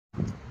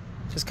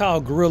It's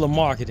called guerrilla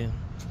marketing.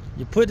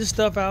 You put the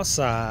stuff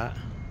outside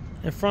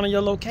in front of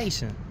your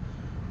location.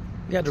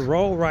 You got the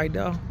roll right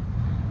there.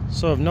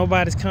 So if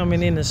nobody's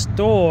coming in the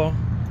store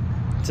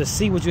to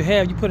see what you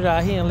have, you put it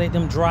out here and let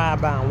them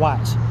drive by and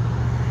watch.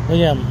 Look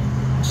at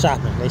them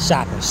shopping. They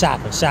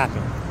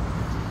shopping.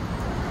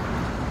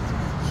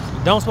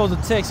 You don't supposed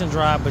to text and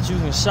drive, but you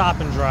can shop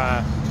and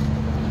drive.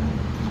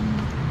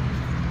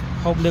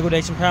 Hope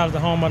Liquidation pallets the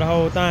home of the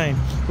whole thing.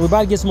 We're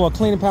about to get some more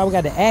cleaning power. We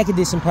got the air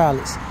conditioning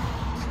pallets.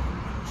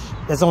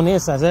 That's on the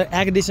inside. That's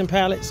air conditioning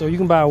pallet. So you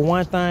can buy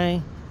one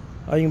thing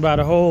or you can buy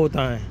the whole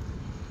thing.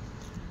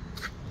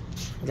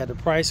 We got the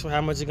price for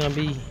how much it's gonna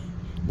be.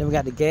 Then we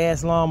got the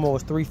gas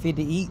lawnmowers, $350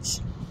 each.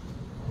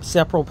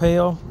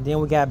 Self-propel.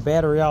 Then we got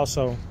battery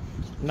also.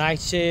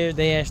 Nice chairs,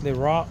 they actually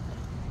rock.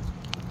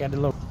 Got the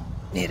little,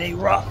 yeah, they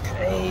rock.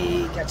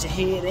 Hey, got your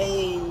head,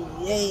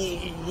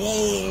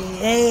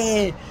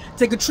 hey.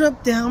 Take a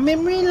trip down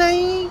memory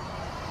lane.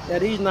 Yeah,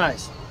 these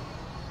nice.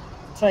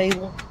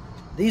 Table.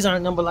 These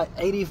aren't number like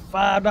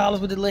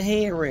 $85 with the little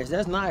headrest.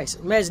 That's nice.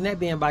 Imagine that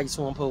being by your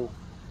swimming pool.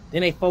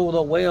 Then they fold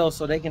up well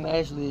so they can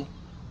actually,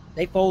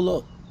 they fold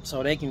up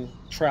so they can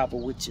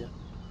travel with you.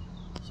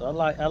 So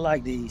I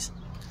like these.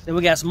 Then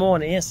we got some more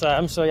on the inside.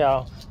 I'm gonna show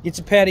y'all. Get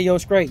your patio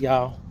straight,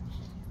 y'all.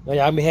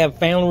 Y'all be having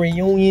family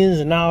reunions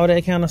and all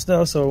that kind of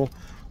stuff. So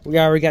we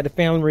already got the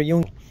family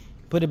reunion.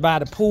 Put it by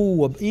the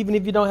pool. Or even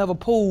if you don't have a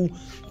pool,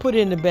 put it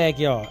in the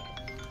backyard.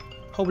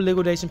 Hope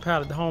Liquidation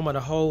Pallet, the home of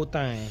the whole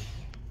thing.